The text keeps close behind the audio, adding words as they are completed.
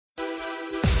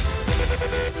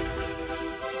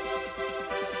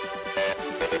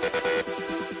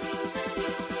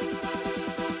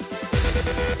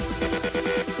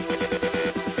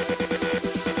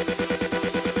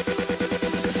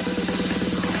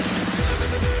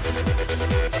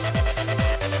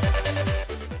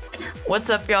What's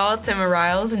up, y'all? It's Emma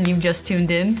Riles, and you've just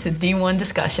tuned in to D1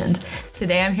 Discussions.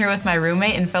 Today I'm here with my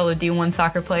roommate and fellow D1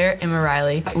 soccer player, Emma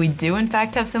Riley. We do, in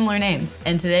fact, have similar names.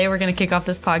 And today we're going to kick off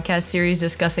this podcast series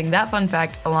discussing that fun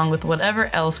fact along with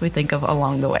whatever else we think of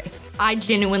along the way. I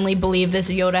genuinely believe this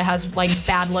Yoda has, like,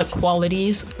 bad luck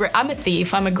qualities. I'm a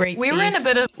thief. I'm a great thief. We were in a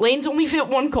bit of... Lanes only fit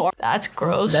one car. That's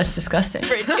gross. That's disgusting.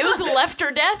 It was left or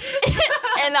death,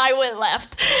 and I went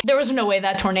left. There was no way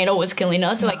that tornado was killing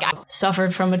us. Like, I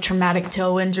suffered from a traumatic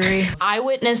toe injury. I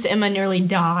witnessed Emma nearly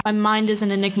die. My mind is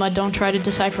an enigma. Don't try to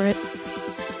decipher it.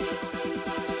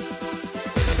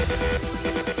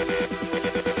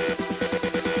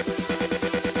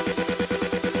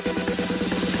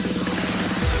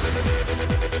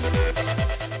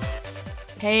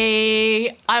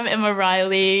 Hey, I'm Emma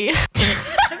Riley.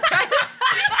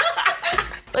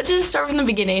 Let's just start from the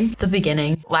beginning. The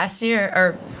beginning. Last year,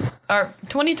 or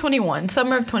 2021,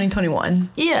 summer of 2021.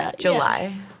 Yeah.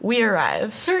 July. Yeah. We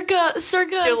arrived. Circa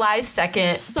July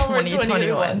 2nd,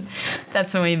 2021.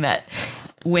 That's when we met.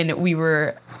 When we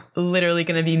were literally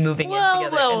going to be moving in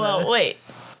together. Wait.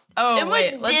 Oh, Emma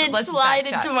wait. Let's slide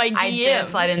backtrack. into my DMs. I did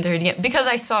slide into her DM. Because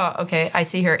I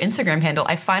see her Instagram handle.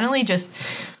 I finally just...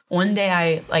 One day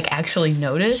I, actually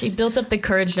noticed. She built up the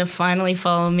courage to finally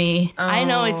follow me. I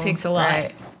know it takes a lot.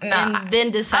 Right. And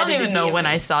then decided I don't even know when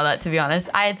I saw that, to be honest.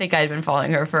 I think I'd been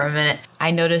following her for a minute.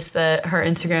 I noticed that her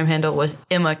Instagram handle was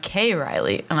Emma K.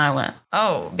 Riley. And I went,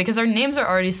 oh, because our names are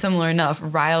already similar enough.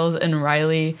 Riles and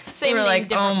Riley. Same we were name,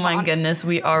 like, oh my font. goodness,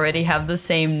 we already have the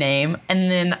same name.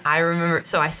 And then I remember,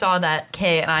 so I saw that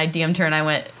K and I DM'd her and I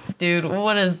went, dude,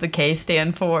 what does the K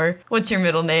stand for? What's your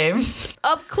middle name?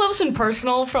 Up close and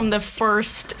personal from the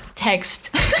first text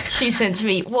she sent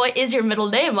me. What is your middle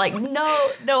name? Like,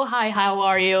 no, hi, how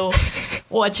are you?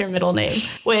 What's your middle name?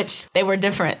 Which, they were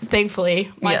different,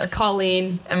 thankfully. Mine's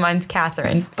Colleen. And mine's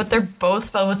Catherine. But they're both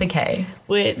spelled with a K.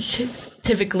 Which,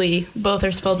 typically, both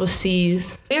are spelled with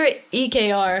C's. We're at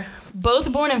EKR.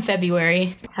 Both born in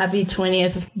February. Happy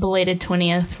 20th, belated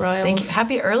 20th, Riles. Thank you.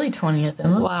 Happy early 20th,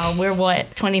 Emma. Wow, we're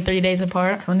what, 23 days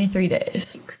apart? 23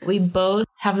 days. We both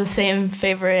have the same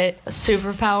favorite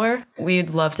superpower. We'd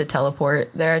love to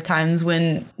teleport. There are times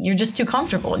when you're just too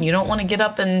comfortable and you don't want to get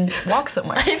up and walk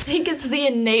somewhere. I think it's the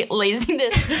innate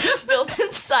laziness built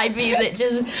inside me that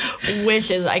just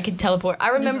wishes I could teleport. I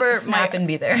remember just snap and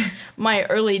be there. My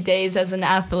early days as an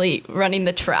athlete running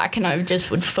the track, and I just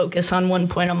would focus on one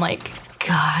point. I'm like,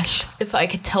 gosh, if I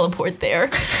could teleport there.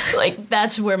 Like,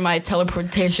 that's where my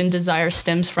teleportation desire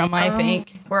stems from, I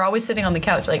think. We're always sitting on the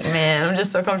couch like, man, I'm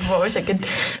just so comfortable. I wish I could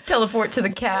teleport to the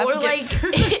cab. Or like,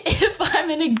 if I'm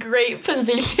in a great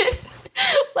position,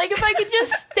 like if I could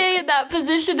just stay in that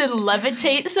position and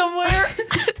levitate somewhere,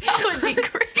 that would be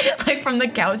great. Like from the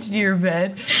couch to your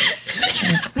bed.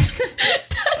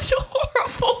 That's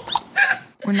horrible.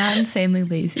 We're not insanely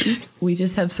lazy. We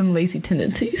just have some lazy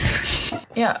tendencies.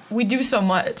 Yeah, we do so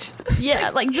much.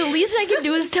 Yeah, like the least I can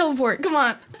do is teleport. Come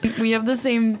on. We have the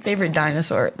same favorite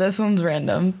dinosaur. This one's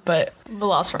random, but...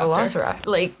 Velociraptor.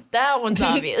 Like, that one's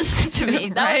obvious to me.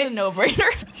 That was a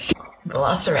no-brainer.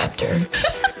 Velociraptor.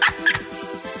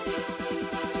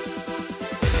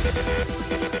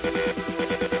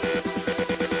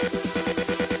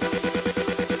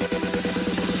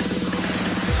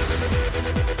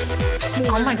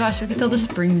 Oh my gosh, we could tell the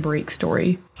spring break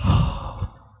story.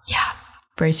 Yeah.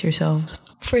 Brace yourselves.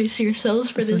 Brace yourselves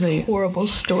for this horrible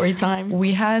story time.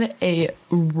 We had a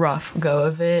rough go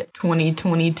of it.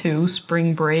 2022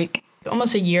 spring break.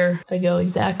 Almost a year ago,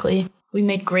 exactly. We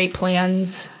made great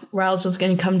plans. Riles was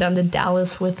going to come down to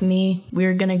Dallas with me. We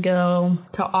were going to go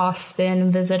to Austin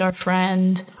and visit our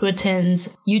friend who attends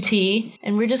UT.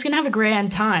 And we're just going to have a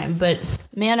grand time. But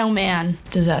man, oh man.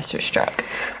 Disaster struck.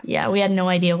 Yeah, we had no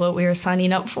idea what we were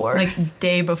signing up for. Like,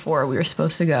 day before we were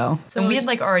supposed to go. So we had,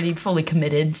 already fully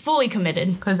committed. Fully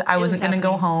committed. Because I wasn't going to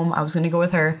go home. I was going to go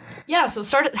with her. Yeah, so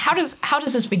how does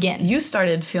this begin? You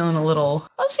started feeling a little...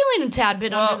 I was feeling a tad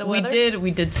bit under the weather.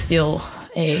 We did steal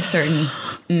a certain...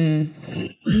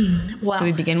 Wow. Do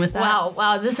we begin with that?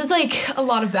 Wow. This is a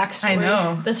lot of backstory. I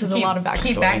know. This is a lot of backstory.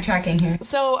 Keep backtracking here.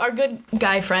 So our good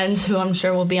guy friends, who I'm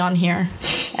sure will be on here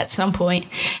at some point,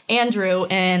 Andrew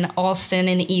and Austin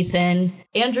and Ethan.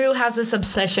 Andrew has this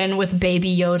obsession with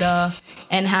Baby Yoda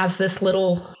and has this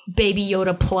little Baby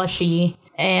Yoda plushie.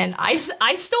 and I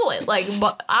stole it. Like,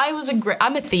 but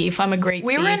I'm a thief. I'm a great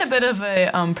We thief. were in a bit of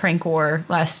a prank war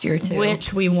last year, too.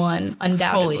 Which we won,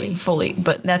 undoubtedly. Fully.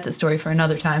 But that's a story for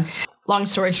another time. Long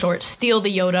story short, steal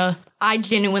the Yoda. I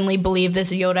genuinely believe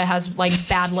this Yoda has, like,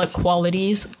 bad luck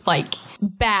qualities. Like,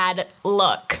 bad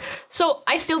luck. So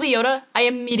I steal the Yoda. I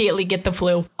immediately get the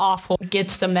flu. Awful. Get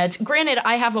some meds. Granted,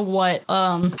 I have a what?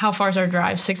 How far's our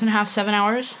drive? 6.5, 7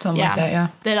 hours? Something like that, yeah.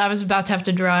 That I was about to have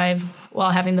to drive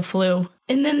while having the flu.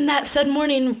 And then that said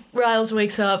morning, Riles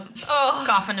wakes up. Oh,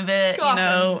 coughing a bit, you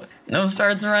know. Nose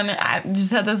starts running. I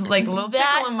just had this like little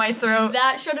tickle in my throat.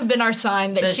 That should have been our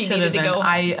sign that she needed to go.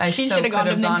 She should have gone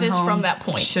to Memphis from that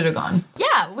point. Should have gone.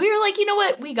 Yeah, we were like, you know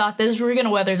what? We got this. We're going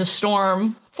to weather the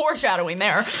storm. Foreshadowing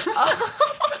there.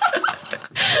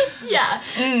 Yeah.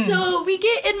 So we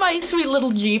get in my sweet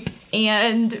little Jeep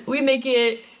and we make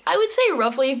it, I would say,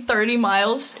 roughly 30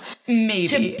 miles. Maybe.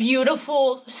 To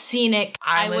beautiful, scenic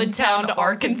Island Town,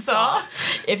 Arkansas.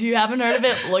 If you haven't heard of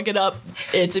it, look it up.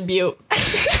 It's a beaut.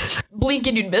 Blink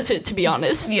and you'd miss it, to be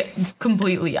honest. Yeah,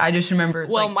 completely. I just remember.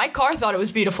 Well, my car thought it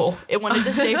was beautiful. It wanted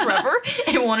to stay forever.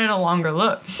 It wanted a longer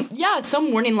look. Yeah,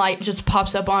 some warning light just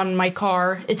pops up on my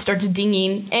car. It starts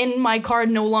dinging, and my car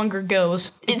no longer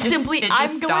goes. I'm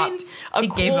going a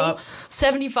cool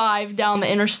 75 down the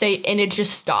interstate, and it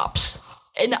just stops.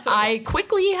 And so, I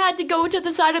quickly had to go to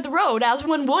the side of the road, as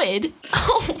one would.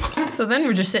 So then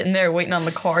we're just sitting there waiting on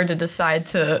the car to decide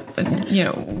to,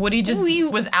 Woody just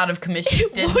was out of commission.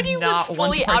 Woody was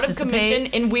fully out of commission,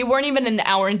 and we weren't even an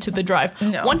hour into the drive.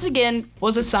 No. Once again,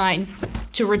 was a sign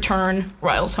to return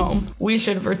Riles home. We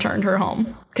should have returned her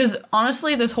home. Because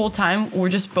honestly, this whole time, we're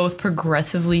just both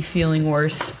progressively feeling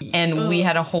worse. And we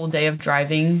had a whole day of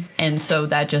driving. And so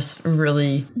that just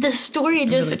really... The story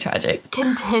just really tragic.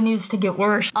 Continues to get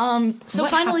worse. So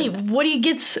finally, Woody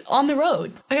gets on the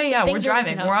road. Okay, yeah, we're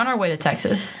driving. We're on our way to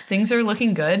Texas. Things are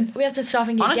looking good. We have to stop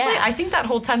and get Honestly, gas. I think that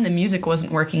whole time the music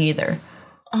wasn't working either.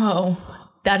 Oh,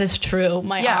 that is true.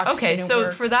 My aux didn't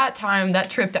work. For that time, that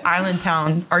trip to Island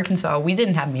Town, Arkansas, we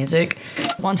didn't have music.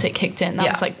 Once it kicked in, I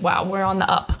was like, wow, we're on the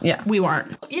up. Yeah. We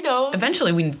weren't.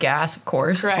 Eventually we need gas, of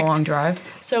course. Correct. It's a long drive.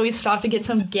 So we stopped to get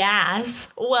some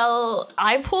gas. Well,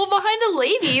 I pulled behind a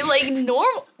lady, like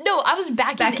normal. No, I was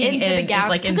backing into the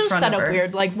gas because it was set up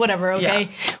weird. Like, whatever, okay?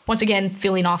 Yeah. Once again,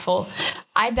 feeling awful.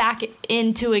 I back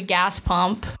into a gas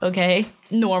pump, okay?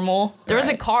 Normal. There was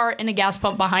a car and a gas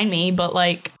pump behind me, but,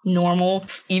 like, normal.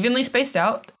 Evenly spaced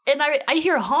out. And I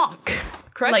hear a honk.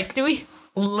 Correct? Like, do we?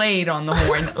 Laid on the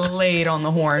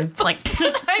horn. Like,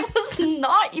 I was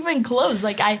not even close.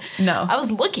 Like, I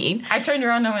was looking. I turned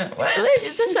around and went, what?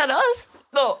 Is this at us?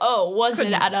 Was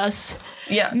it at us?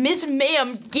 Yeah. Miss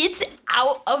Ma'am gets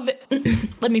out of it.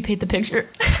 Let me paint the picture.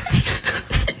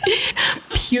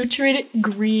 Putrid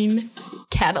green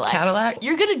Cadillac.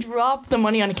 You're gonna drop the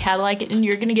money on a Cadillac and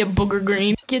you're gonna get booger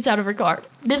green. Gets out of her car.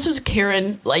 This was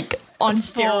Karen, like, on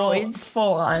steroids.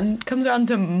 Full on. Comes around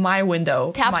to my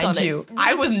window. Taps mind on you.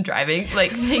 I wasn't driving.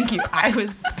 Like, thank you. I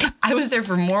was there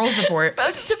for moral support.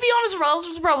 But to be honest, Riles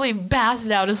was probably passed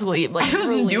out asleep. Like, I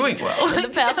wasn't doing well. In the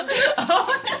passenger.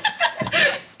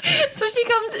 So she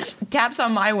comes, she taps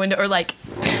on my window, or like,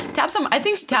 taps on, I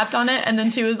think she tapped on it, and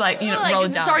then she was like, roll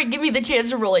it down. Sorry, give me the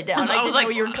chance to roll it down. So I was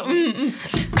like, you were coming.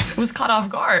 Was caught off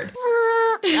guard.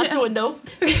 That's a window.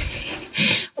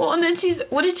 Well, and then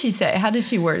what did she say? How did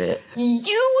she word it?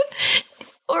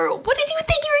 Or what did you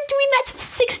think you were doing? That's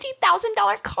a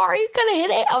 $60,000 car. You could have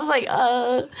hit it. I was like,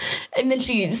 And then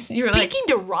she's speaking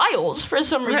to Riles for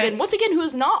some reason. Right. Once again, who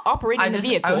is not operating the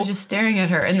vehicle. I was just staring at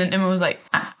her. And then Emma was like,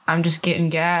 I'm just getting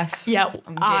gas. Yeah.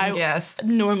 I'm getting gas.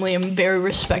 Normally am very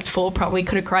respectful. Probably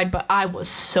could have cried, but I was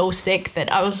so sick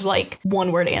that I was like,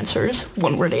 one word answers,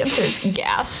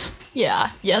 gas.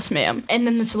 Yeah, yes, ma'am. And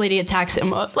then this lady attacks him,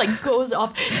 like, goes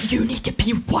off. You need to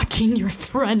be watching your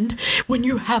friend. When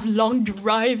you have long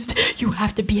drives, you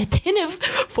have to be attentive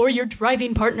for your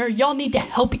driving partner. Y'all need to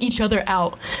help each other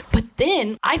out. But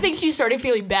then, I think she started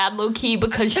feeling bad, low-key,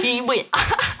 because she went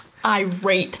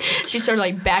irate. She started,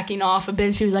 like, backing off a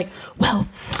bit. She was like, well,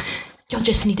 y'all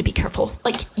just need to be careful.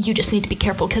 Like, you just need to be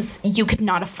careful because you could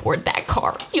not afford that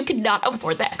car. You could not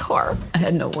afford that car. I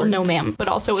had no words. No, ma'am. But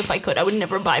also, if I could, I would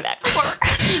never buy that car.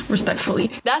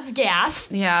 Respectfully. That's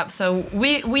gas. Yeah, so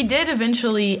we did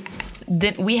eventually...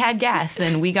 Then we had gas,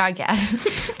 then we got gas,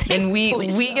 and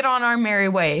we get on our merry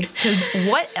way, because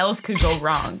what else could go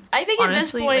wrong? I think honestly, at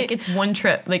this point, like, it's one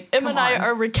trip. Like, Em come and I on.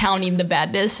 are recounting the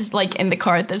badness, like, in the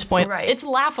car at this point. Right. It's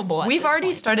laughable. We've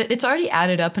already started. It's already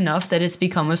added up enough that it's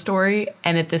become a story,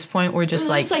 and at this point, we're just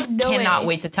like, no cannot way.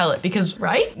 wait to tell it because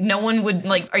Right? no one would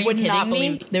like. Are you Would kidding not me?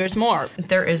 believe there's more.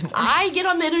 There is more. I get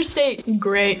on the interstate.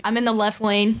 Great. I'm in the left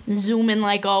lane, zooming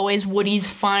like always. Woody's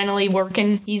finally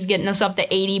working. He's getting us up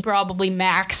to 80, probably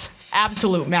max.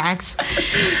 Absolute max.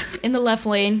 In the left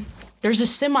lane. There's a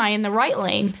semi in the right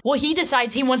lane. Well, he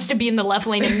decides he wants to be in the left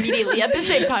lane immediately at the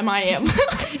same time I am.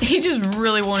 He just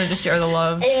really wanted to share the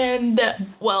love. And,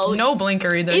 well... No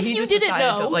blinker either. If He you just didn't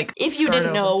decided know, to, like, if you start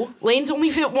didn't over. know, lanes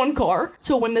only fit one car.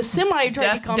 So when the semi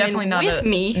tried to come Definitely in not with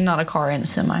me, not a car and a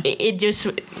semi. it just...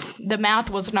 The math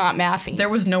was not mathing. There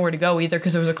was nowhere to go either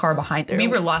because there was a car behind. We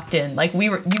were locked in. Like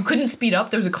you couldn't speed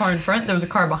up. There was a car in front. There was a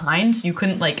car behind. So you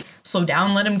couldn't like slow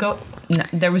down, let him go. No,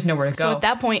 there was nowhere to go. So at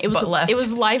that point, it was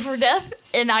life or death,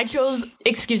 and I chose.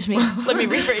 Excuse me. Let me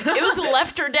rephrase. It was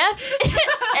left or death,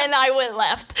 and I went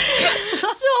left.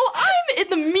 So I'm in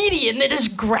the median that is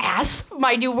grass.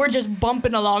 Mind you, we're just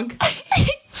bumping along.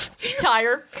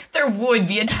 Tire. There would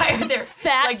be a tire there.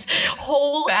 Fat, like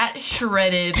whole, fat,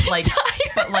 shredded, like,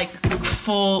 tire. but like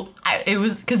full. It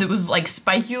was because it was like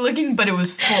spiky looking, but it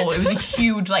was full. It was a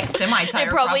huge like semi tire.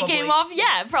 It probably came off.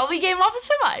 Yeah, it probably came off a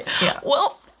semi. Yeah.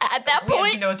 Well, at that We had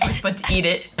point, no choice but to eat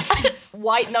it.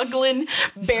 white knuckling,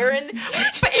 barren,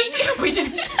 bang. We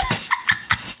just.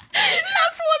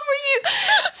 That's one where you.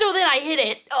 So then I hit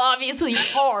it, obviously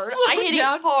hard. I hit it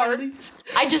hard.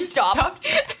 I just stopped.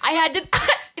 I had to.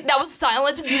 That was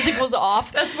silence. Music was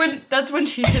off. That's when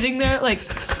she's sitting there like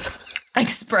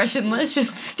expressionless,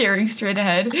 just staring straight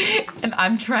ahead, and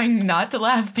I'm trying not to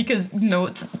laugh because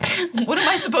what am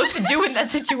I supposed to do in that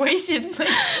situation? Like,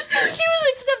 She was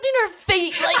accepting her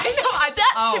fate. Like I know,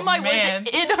 that semi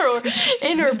was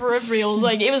in her peripherals.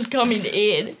 Like it was coming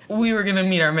in. we were gonna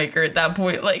meet our maker at that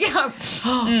point. Like,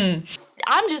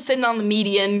 I'm just sitting on the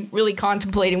median, really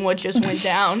contemplating what just went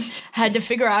down. Had to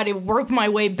figure out how to work my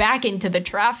way back into the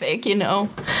traffic,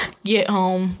 get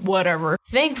home, whatever.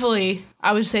 Thankfully,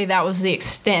 I would say that was the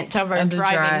extent of our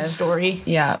driving story.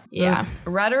 Yeah.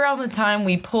 Right around the time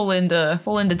we pull into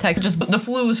Texas, just the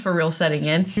flu was for real setting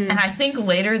in, and I think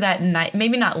later that night,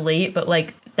 maybe not late, but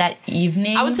like that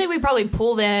evening, I would say we probably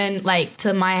pulled in like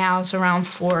to my house around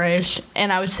 4-ish,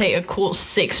 and I would say a cool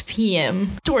 6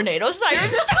 p.m. tornado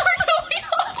sirens started going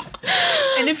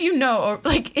off. And if you know, or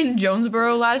like in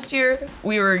Jonesboro last year,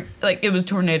 we were like, it was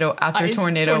tornado after Ice,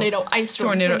 tornado, ice,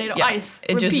 yeah. ice.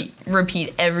 It just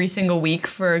repeat every single week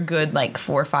for a good like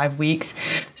 4 or 5 weeks.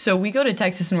 So we go to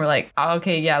Texas and we're like, oh,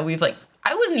 okay, yeah, we've like.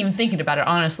 I wasn't even thinking about it,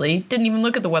 honestly. Didn't even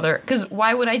look at the weather. Because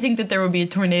why would I think that there would be a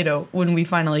tornado when we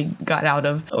finally got out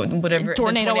of whatever?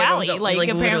 Tornado Alley. Like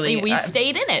apparently we literally,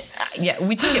 stayed in it. Yeah,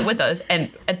 we took it with us.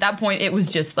 And at that point, it was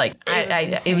just like,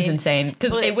 it was insane.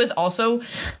 Because it was also,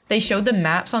 they showed the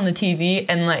maps on the TV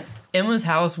and like, Emma's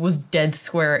house was dead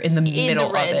square in the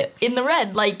middle of it. In the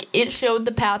red. Like, it showed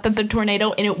the path of the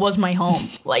tornado, and it was my home.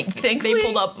 Like, Thankfully, they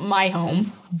pulled up my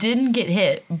home. Didn't get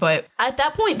hit, but... At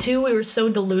that point, too, we were so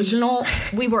delusional.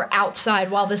 We were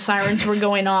outside while the sirens were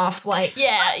going off. Like,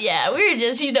 yeah. We were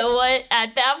just, you know what?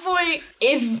 At that point,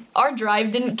 if our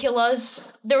drive didn't kill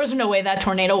us, there was no way that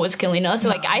tornado was killing us.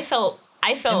 Like, I felt...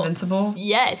 Invincible?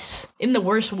 Yes. In the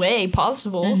worst way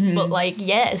possible. But, like,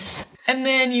 yes. And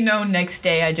then, next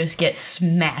day I just get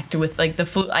smacked with like the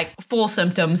flu, like full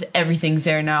symptoms. Everything's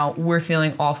there now. We're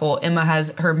feeling awful. Emma has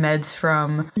her meds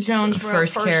from Jonesboro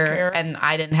first care, and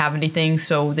I didn't have anything,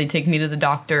 so they take me to the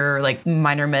doctor, like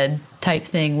minor med type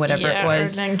thing, whatever it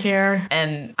was. Urgent care.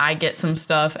 And I get some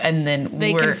stuff, and then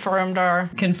they confirmed our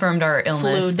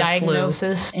illness, flu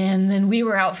diagnosis, and then we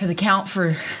were out for the count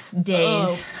for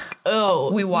days.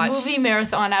 We watched movie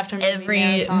marathon after movie every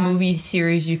marathon. movie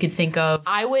series you could think of.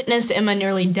 I witnessed Emma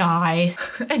nearly die.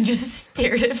 And just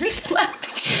stared at me laughing.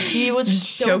 She was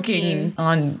just choking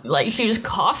on, like she was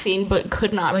coughing but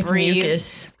could not like breathe.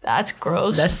 Mucus. That's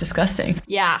gross. That's disgusting.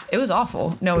 Yeah. It was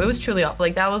awful. No, it was truly awful.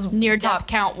 Like, that was near death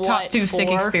count what? Top 2 sick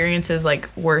experiences, like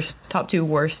top 2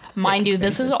 worst. Mind you,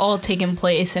 this is all taking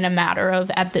place in a matter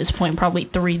of, at this point, probably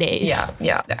 3 days.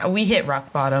 Yeah. We hit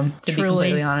rock bottom, to be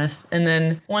completely honest. And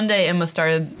then one day Emma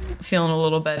started feeling a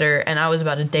little better, and I was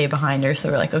about a day behind her, so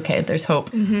we're like, okay, there's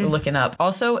hope. We're looking up.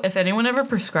 Also, if anyone ever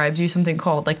prescribes you something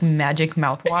called like magic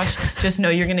mouthwash, just know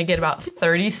you're gonna get about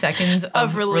 30 seconds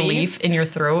of relief in your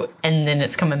throat, and then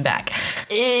it's coming back.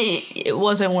 It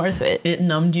wasn't worth it. It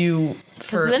numbed you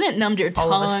for then it numbed your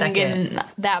tongue, all of a second. and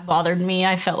that bothered me.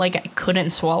 I felt like I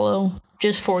couldn't swallow.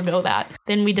 Just forego that.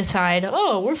 Then we decide,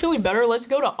 we're feeling better. Let's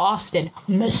go to Austin.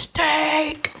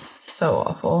 Mistake. So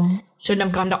awful. Shouldn't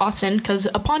have gone to Austin because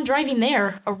upon driving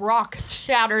there, a rock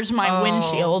shatters my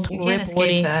windshield. You can't Rip escape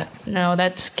Woody. that. No,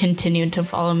 that's continued to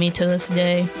follow me to this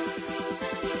day.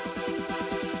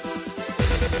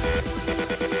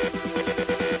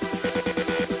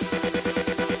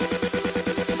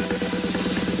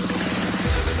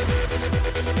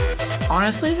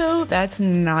 Honestly, though, that's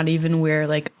not even where,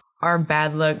 like, our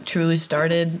bad luck truly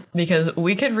started, because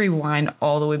we could rewind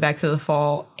all the way back to the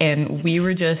fall, and we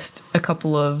were just a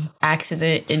couple of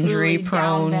accident, injury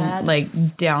prone,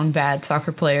 down bad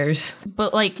soccer players.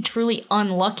 But, like, truly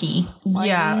unlucky. Like,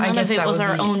 Yeah, I none guess of it that was would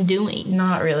our be own doing.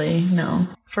 Not really, no.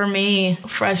 For me,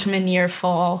 freshman year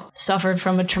fall, suffered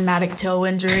from a traumatic toe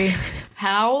injury.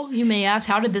 How, you may ask,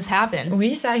 how did this happen?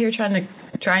 We sat here trying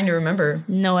to remember.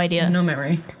 No idea. No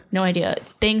memory. No idea.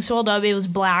 Thing swelled up. It was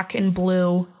black and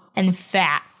blue and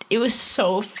fat. It was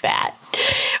so fat.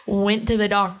 Went to the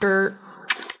doctor.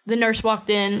 The nurse walked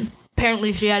in.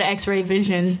 Apparently she had x-ray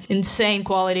vision. Insane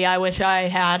quality. I wish I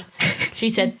had. She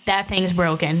said, that thing's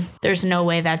broken. There's no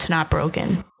way that's not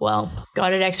broken. Well,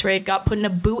 got it x-rayed, got put in a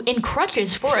boot and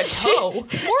crutches for a toe.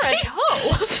 She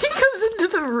comes into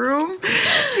the room.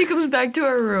 She comes back to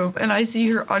our room, and I see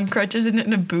her on crutches and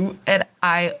in a boot, and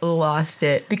I lost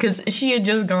it because she had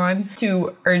just gone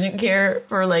to urgent care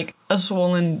for like a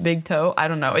swollen big toe. I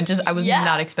don't know. I was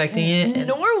not expecting it.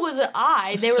 Nor was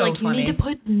I. They were so like, you need to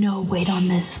put no weight on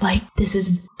this. Like, this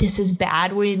is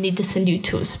bad. We need to send you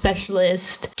to a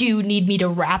specialist. Do you need me to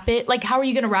wrap it? Like, how are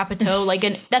you going to wrap a toe? Like,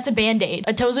 that's a Band-Aid.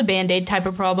 A toe's a Band-Aid type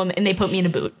of problem, and they put me in a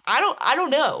boot. I don't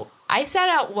know. I sat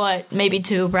out, maybe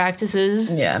 2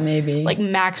 practices? Yeah, maybe. Like,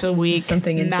 max a week.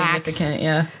 Something insignificant,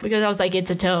 yeah. Because I was like,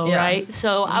 it's a toe, right?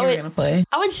 So I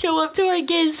would show up to our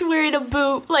games wearing a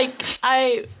boot. Like,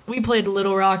 we played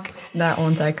Little Rock. That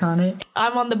one's iconic.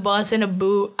 I'm on the bus in a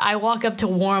boot. I walk up to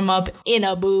warm up in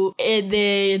a boot, and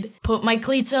then put my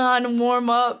cleats on, warm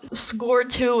up, score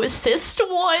 2, assist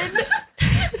 1.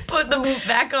 Put the boot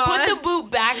back on. Put the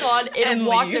boot back on and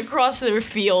walked across the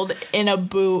field in a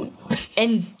boot.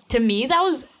 And to me, that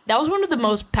was one of the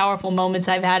most powerful moments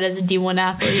I've had as a D1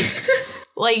 athlete.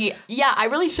 Like, yeah, I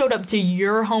really showed up to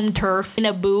your home turf in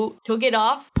a boot, took it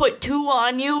off, put 2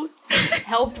 on you,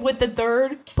 helped with the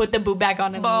 3rd, put the boot back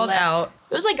on and balled left. out.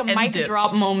 It was like a mic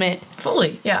drop moment.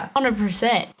 Fully, yeah.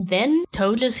 100%. Then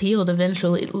toe just healed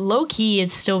eventually. Low key,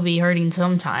 it still be hurting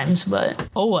sometimes, but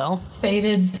oh well.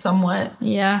 Faded somewhat.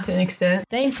 Yeah. To an extent.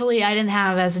 Thankfully, I didn't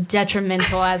have as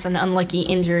detrimental as an unlucky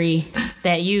injury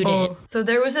that you did. So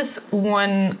there was this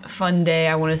one fun day,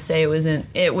 I want to say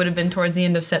it would have been towards the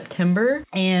end of September,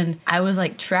 and I was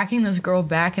like tracking this girl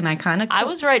back, and I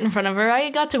was right in front of her. I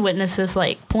got to witness this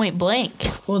like point blank.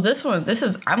 Well,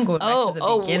 I'm going back to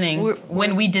the beginning.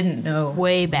 When we didn't know.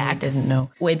 Way back. We didn't know.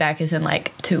 Way back is in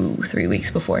like 2-3 weeks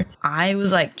before. I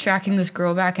was like tracking this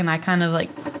girl back, and I kind of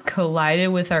like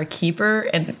collided with our keeper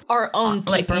and our own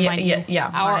keeper,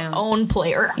 our own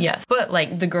player. Yes, but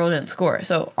like the girl didn't score,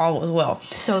 so all was well.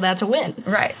 So that's a win.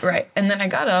 Right. And then I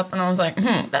got up and I was like,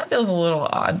 that feels a little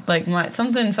odd. Like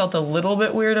something felt a little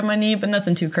bit weird on my knee, but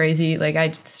nothing too crazy. Like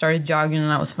I started jogging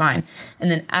and I was fine.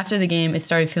 And then after the game, it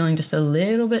started feeling just a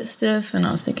little bit stiff, and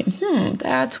I was thinking,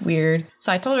 that's weird.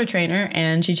 So I told her trainer,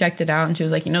 and she checked it out, and she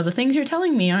was like, the things you're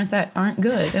telling me aren't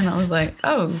good. And I was like,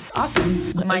 oh,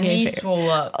 awesome. My knee swole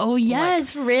up. Oh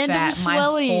yes, like random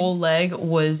swelling. My whole leg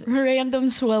was random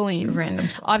swelling.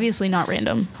 Obviously not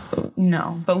random.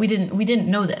 No, but we didn't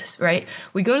know this, right?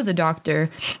 We go to the doctor,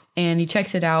 and he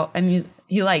checks it out, and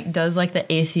he like does like the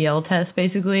ACL test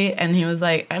basically, and he was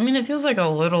like, it feels like a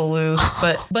little loose,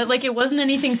 but like it wasn't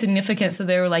anything significant, so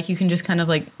they were like, you can just kind of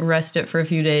like rest it for a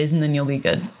few days and then you'll be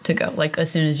good to go, like as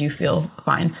soon as you feel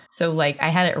fine. So like I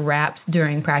had it wrapped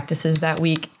during practices that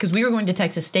week because we were going to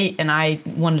Texas State and I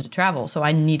wanted to travel, so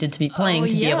I needed to be playing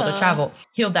to be able to travel.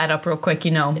 Healed that up real quick,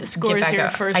 Scores get back your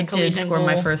up. first I did score goal.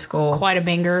 My first goal. Quite a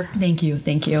banger. Thank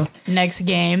you. Next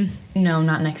game. No,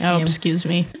 not next game. Oh, excuse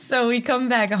me. So we come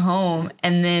back home,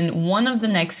 and then one of the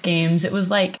next games, it was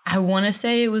like, I want to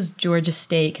say it was Georgia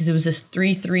State, because it was this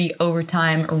 3-3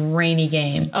 overtime rainy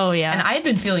game. Oh, yeah. And I had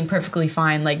been feeling perfectly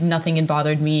fine, like nothing had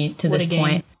bothered me to this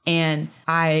point. And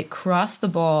I crossed the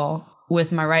ball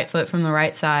with my right foot from the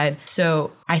right side.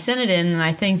 So I sent it in, and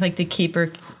I think like the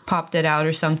keeper popped it out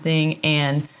or something,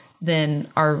 and then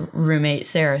our roommate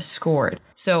Sarah scored.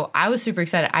 So I was super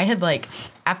excited. I had like,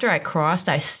 after I crossed,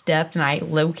 I stepped and I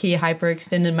low-key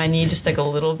hyperextended my knee just like a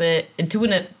little bit, and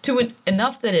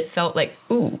enough that it felt like,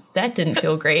 ooh, that didn't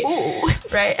feel great. Ooh.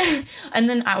 Right? And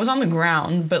then I was on the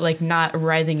ground, but like not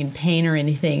writhing in pain or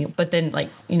anything. But then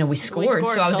like, we scored,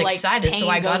 so I was excited. So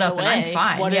I got up and I'm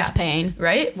fine. What is pain?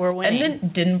 Right? We're winning. And then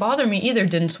didn't bother me either.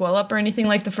 Didn't swell up or anything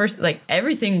like the first, like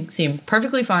everything seemed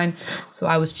perfectly fine. So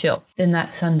I was chill. Then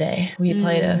that Sunday, we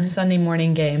played a Sunday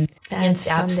morning game against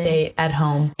App State at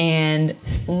home. And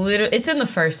literally, it's in the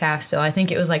first half still. I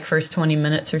think it was like first 20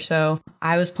 minutes or so.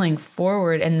 I was playing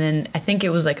forward, and then I think it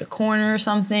was like a corner or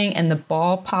something, and the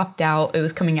ball popped out. It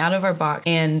was coming out of our box,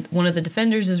 and one of the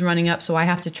defenders is running up, so I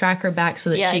have to track her back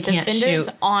so that she can't shoot. Defender's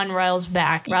on Ryle's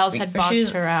back. Ryle's had boxed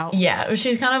her out. Yeah,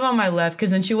 she's kind of on my left, because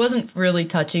then she wasn't really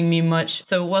touching me much,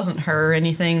 so it wasn't her or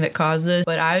anything that caused this.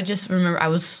 But I just remember I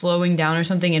was slowing down or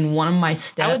something, and one of my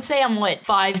steps... I would say I'm,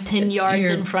 5-10 yards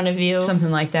in front of you. Something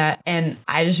like that. And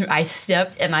I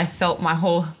stepped, and I felt my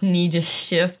whole knee just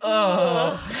shift.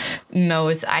 Oh, no,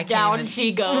 I can't down even,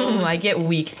 she goes. I get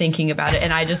weak thinking about it,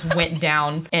 and I just went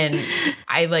down, and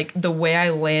I the way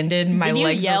I landed, my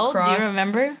legs were crossed. Do you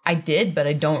remember? I did, but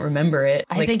I don't remember it.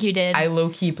 I think you did. I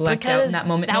low-key blacked out in that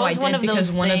moment. No, I did,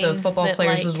 because one of the football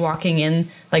players was walking in,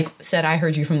 said, "I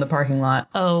heard you from the parking lot."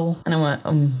 Oh. And I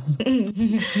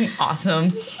went,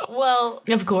 awesome. Well,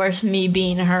 of course, me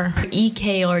being her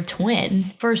EKR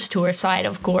twin, first to her side,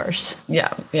 of course.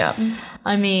 Yeah.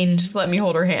 I mean, just let me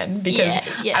hold her hand, because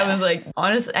yeah. I was like,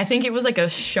 honestly, I think it was like a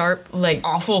sharp,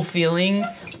 awful feeling,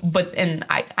 and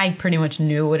I pretty much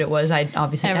knew what it was. I'd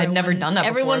never done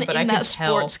that before, but I could tell. Everyone in that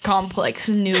sports complex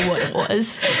knew what it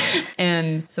was.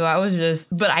 And so I was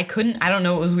but I don't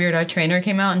know, it was weird. Our trainer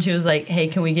came out and she was like, "Hey,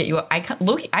 can we get you up?" I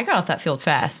got off that field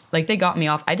fast. They got me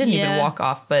off. I didn't even walk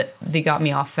off, but they got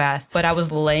me off fast. But I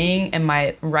was laying, and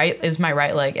my right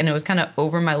leg, and it was kind of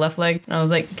over my left leg. And I was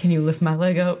like, "Can you lift my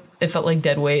leg up?" It felt like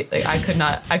dead weight. I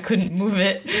couldn't move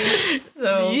it.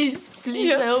 So please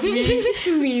help me.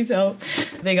 Please help.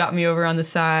 They got me over on the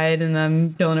side, and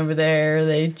I'm chilling over there.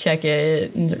 They check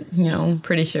it, and,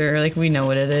 pretty sure we know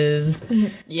what it is.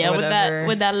 Yeah,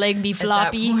 would that leg be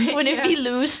floppy? Would it be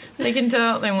loose? They can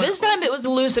tell. This time it was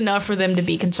loose enough for them to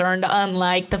be concerned,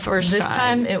 unlike the first time. This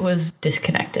time it was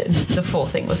disconnected. The full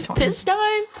thing was torn. This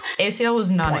time? ACL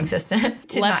was non-existent.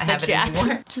 Did Left not have it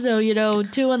anymore. So,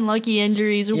 2 unlucky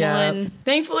injuries, one.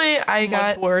 Thankfully, I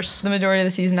got worse. The majority of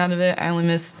the season out of it. I only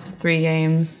missed 3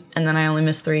 games, and then I only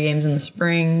missed 3 games in the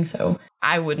spring, so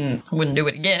I wouldn't do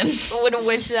it again. Wouldn't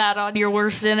wish that on your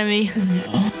worst enemy.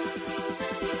 No.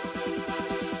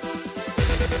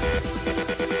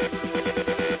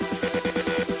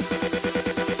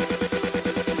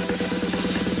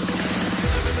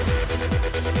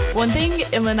 One thing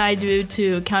Emma and I do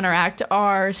to counteract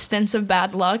our sense of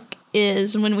bad luck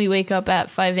is when we wake up at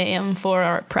 5 a.m. for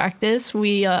our practice,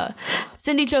 we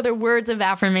send each other words of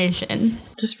affirmation.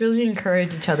 Just really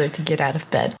encourage each other to get out of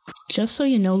bed. Just so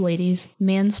you know, ladies,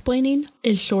 mansplaining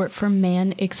is short for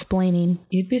man explaining.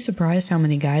 You'd be surprised how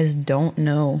many guys don't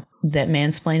know that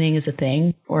mansplaining is a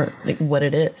thing, or what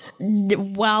it is.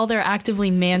 While they're actively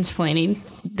mansplaining,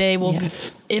 they will be,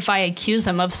 if I accuse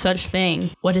them of such thing,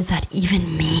 what does that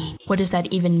even mean? What does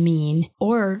that even mean?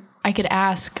 Or I could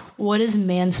ask, what is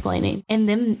mansplaining? And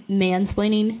then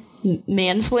mansplaining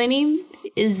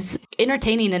is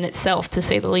entertaining in itself, to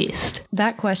say the least.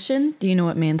 That question, do you know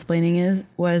what mansplaining is,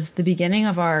 was the beginning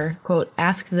of our, quote,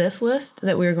 ask this list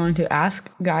that we were going to ask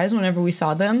guys whenever we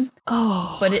saw them.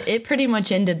 Oh. But it pretty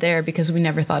much ended there because we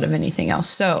never thought of anything else.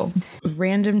 So,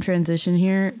 random transition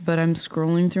here, but I'm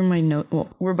scrolling through my note. Well,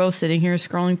 we're both sitting here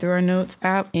scrolling through our notes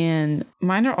app, and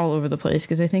mine are all over the place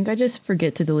because I think I just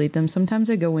forget to delete them. Sometimes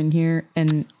I go in here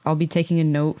and I'll be taking a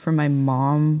note from my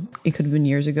mom. It could have been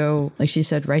years ago. She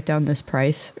said, write down this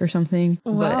price or something.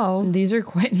 Wow. But these are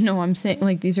quite, I'm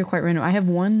saying these are quite random. I have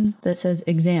one that says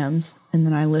exams, and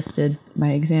then I listed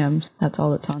my exams. That's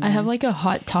all that's on there. I have a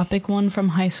hot topic one from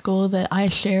high school that I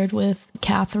shared with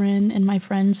Catherine and my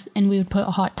friends, and we would put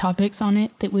hot topics on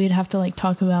it that we would have to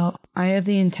talk about. I have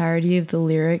the entirety of the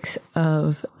lyrics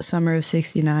of Summer of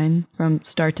 69 from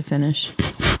start to finish.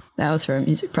 That was for a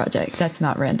music project. That's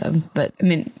not random, but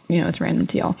it's random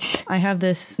to y'all. I have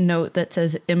this note that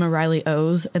says Emma Riley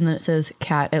owes, and then it says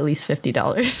cat at least $50.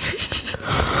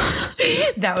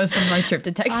 That was from my trip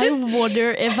to Texas. I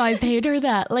wonder if I paid her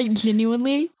that.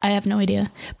 Genuinely, I have no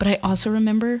idea. But I also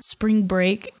remember spring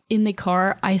break in the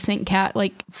car, I sent Kat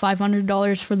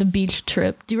 $500 for the beach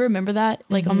trip. Do you remember that?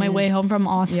 On my way home from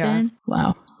Austin? Yeah.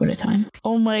 Wow, what a time.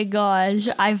 Oh my gosh,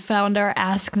 I found our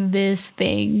Ask This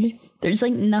thing. There's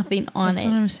like nothing on That's it.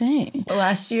 what I'm saying.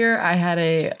 Last year, I had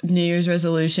a New Year's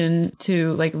resolution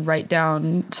to like write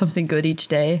down something good each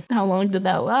day. How long did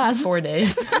that last? 4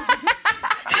 days.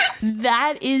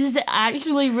 That is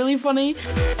actually really funny.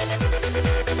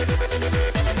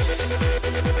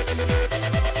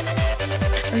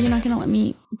 Are you not going to let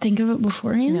me think of it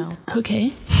beforehand? No.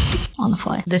 Okay. On the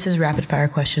fly. This is rapid fire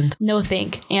questions. No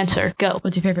think. Answer. Go.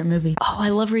 What's your favorite movie? Oh, I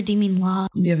love Redeeming Law.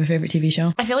 Do you have a favorite TV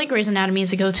show? I feel like Grey's Anatomy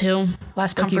is a go-to.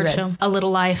 Last book you Comfort read? show. A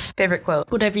Little Life. Favorite quote?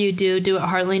 Whatever you do, do it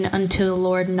heartily unto the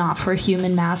Lord, not for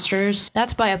human masters.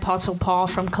 That's by Apostle Paul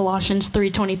from Colossians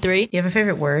 3:23. You have a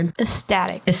favorite word?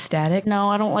 Ecstatic. Ecstatic? No,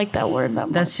 I don't like that word that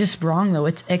much. That's just wrong though.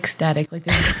 It's ecstatic. Like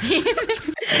there's a C.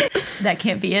 That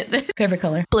can't be it. Favorite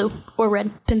color? Blue or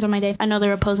red. Depends on my day. I know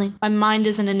they're opposing. My mind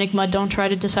is an enigma. Don't try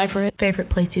to decipher it. Favorite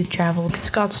place you've traveled?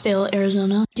 Scottsdale,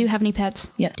 Arizona. Do you have any pets?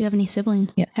 Yeah. Do you have any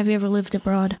siblings? Yeah. Have you ever lived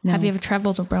abroad? No. Have you ever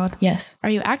traveled abroad? Yes. Are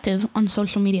you active on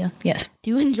social media? Yes. Do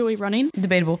you enjoy running?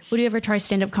 Debatable. Would you ever try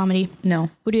stand-up comedy?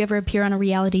 No. Would you ever appear on a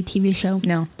reality TV show?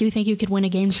 No. Do you think you could win a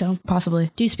game show?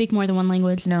 Possibly. Do you speak more than one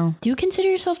language? No. Do you consider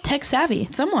yourself tech savvy?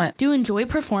 Somewhat. Do you enjoy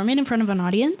performing in front of an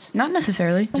audience? Not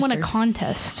necessarily. I want a Just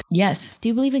contest. yes. Do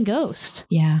you believe in ghosts?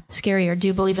 Yeah. Scarier, do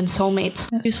you believe in soulmates?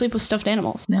 Do you sleep with stuffed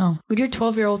animals? No. Would your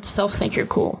 12-year-old self think you're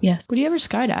cool? Yes. Would you ever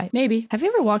skydive? Maybe. Have you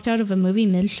ever walked out of a movie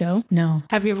mid-show? No.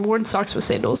 Have you ever worn socks with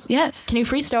sandals? Yes. Can you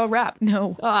freestyle rap?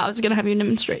 No. Oh, I was gonna have you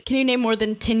demonstrate. Can you name more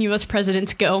than 10 U.S.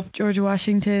 presidents? Go. George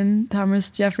Washington,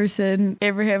 Thomas Jefferson,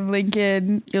 Abraham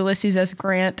Lincoln, Ulysses S.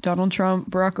 Grant, Donald Trump,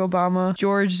 Barack Obama,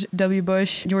 George W.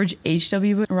 Bush, George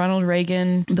H.W. Bush, Ronald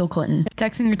Reagan, Bill Clinton.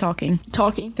 Texting or talking?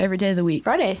 Talking. Favorite day of the week?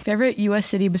 Friday. Favorite U.S.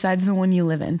 city besides the one you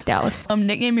live in? Dallas.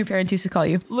 Nickname your parents used to call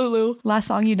you? Lulu. Last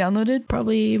song you downloaded?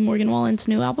 Probably Morgan Wallen's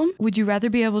new album. Would you rather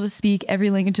be able to speak every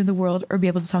language in the world or be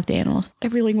able to talk to animals?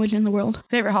 Every language in the world.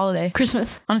 Favorite holiday?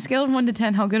 Christmas. On a scale of 1 to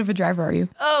 10, how good of a driver are you?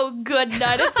 Oh, good.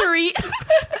 9 of 3.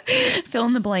 Fill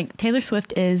in the blank. Taylor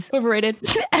Swift is... Overrated.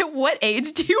 At what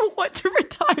age do you want to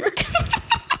retire?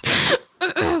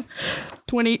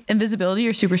 20. Invisibility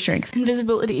or super strength?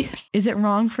 Invisibility. Is it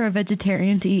wrong for a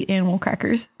vegetarian to eat animal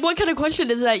crackers? What kind of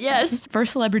question is that? Yes.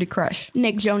 First celebrity crush?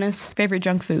 Nick Jonas. Favorite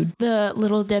junk food? The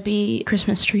Little Debbie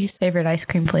Christmas trees. Favorite ice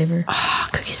cream flavor? Ah,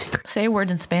 cookies and cream. Say a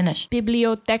word in Spanish.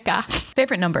 Biblioteca.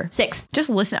 Favorite number? 6. Just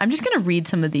listen. I'm just going to read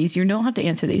some of these. You don't have to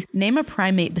answer these. Name a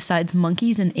primate besides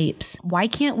monkeys and apes. Why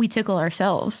can't we tickle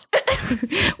ourselves?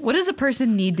 What does a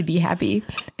person need to be happy?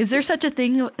 Is there such a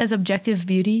thing as objective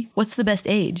beauty? What's the best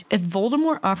age? If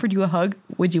Voldemort offered you a hug,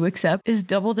 would you accept? Is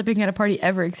double dipping at a party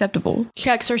ever acceptable?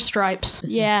 Checks or stripes?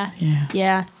 Yeah.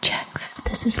 Checks.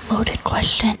 This is loaded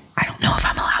question. I don't know if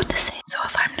I'm allowed to say. So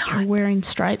if I'm not. You're wearing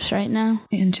stripes right now?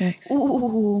 And checks.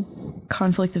 Ooh.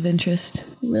 Conflict of interest.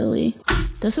 Really?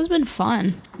 This has been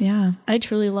fun. Yeah. I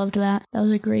truly loved that. That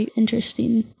was a great,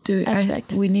 interesting Dude,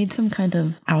 aspect. we need some kind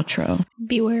of outro.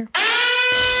 Beware.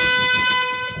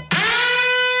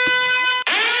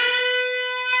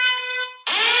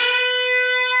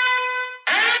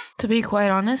 To be quite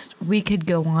honest, we could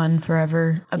go on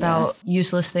forever about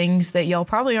useless things that y'all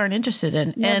probably aren't interested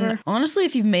in. Never. And honestly,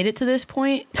 if you've made it to this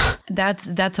point,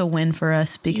 that's a win for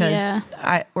us because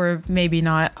or maybe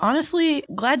not. Honestly,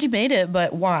 glad you made it,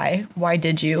 but why? Why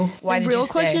did you? Why The did real you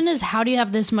stay? question is, how do you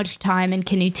have this much time, and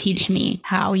can you teach me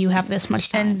how you have this much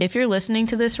time? And if you're listening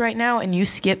to this right now and you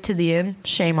skip to the end,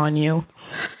 shame on you.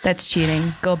 That's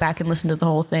cheating. Go back and listen to the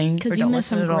whole thing. Because you missed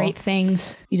some great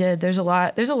things. You did. There's a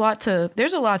lot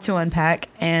to unpack,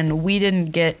 and we didn't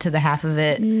get to the half of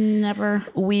it. Never.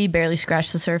 We barely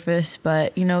scratched the surface,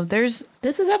 but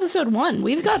This is episode 1.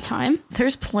 We've got time.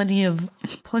 there's plenty of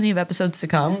episodes to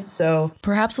come. So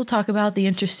perhaps we'll talk about the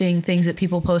interesting things that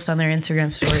people post on their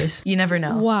Instagram stories. You never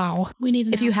know. Wow. We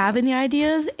need If you have any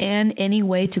ideas and any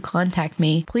way to contact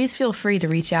me, please feel free to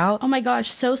reach out. Oh my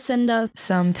gosh. So send us.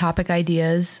 Some topic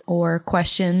ideas or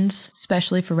questions,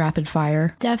 especially for rapid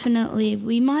fire. Definitely.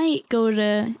 We might go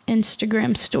to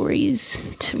Instagram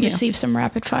stories to receive some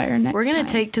rapid fire next We're going time.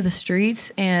 to take to the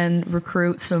streets and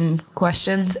recruit some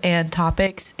questions and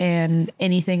topics and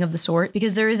anything of the sort,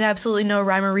 because there is absolutely no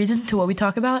rhyme or reason to what we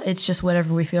talk about. It's just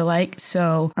whatever we feel like.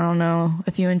 So I don't know.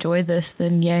 If you enjoyed this,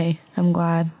 then yay. I'm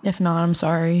glad. If not, I'm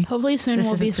sorry. Hopefully soon This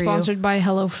we'll be isn't for you. sponsored by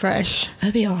HelloFresh,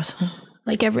 That'd be awesome.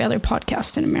 like every other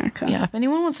podcast in America. Yeah, if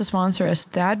anyone wants to sponsor us,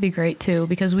 that'd be great too,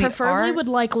 because we Preferably would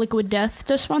like Liquid Death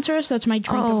to sponsor us. That's my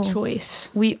drink of choice.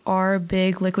 We are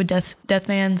big Liquid Death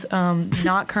fans.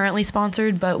 Not currently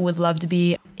sponsored, but would love to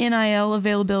be. NIL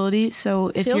availability.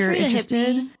 So if Feel you're free interested,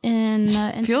 to hit me in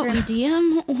Instagram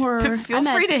DM or feel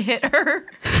free to hit her.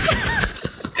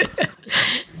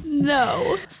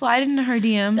 No. Slide into her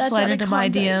DMs, That's slide out of into my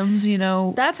context. DMs, you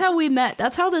know. That's how we met.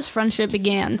 That's how this friendship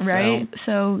began. Right?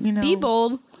 So So, you know. be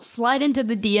bold. Slide into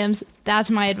the DMs. That's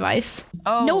my advice.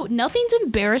 Oh. No, nothing's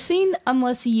embarrassing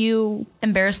unless you...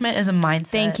 Embarrassment is a mindset.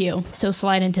 Thank you. So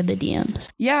slide into the DMs.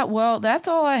 Yeah, well, that's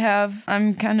all I have.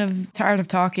 I'm kind of tired of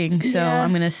talking, so Yeah.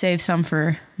 I'm going to save some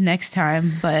for next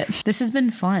time. But this has been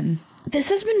fun. This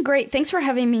has been great. Thanks for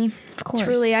having me. Of course.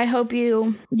 Truly, I hope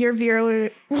your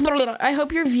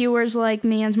viewers like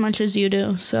me as much as you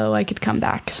do, so I could come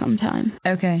back sometime.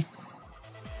 Okay.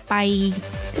 Bye.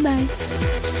 Goodbye.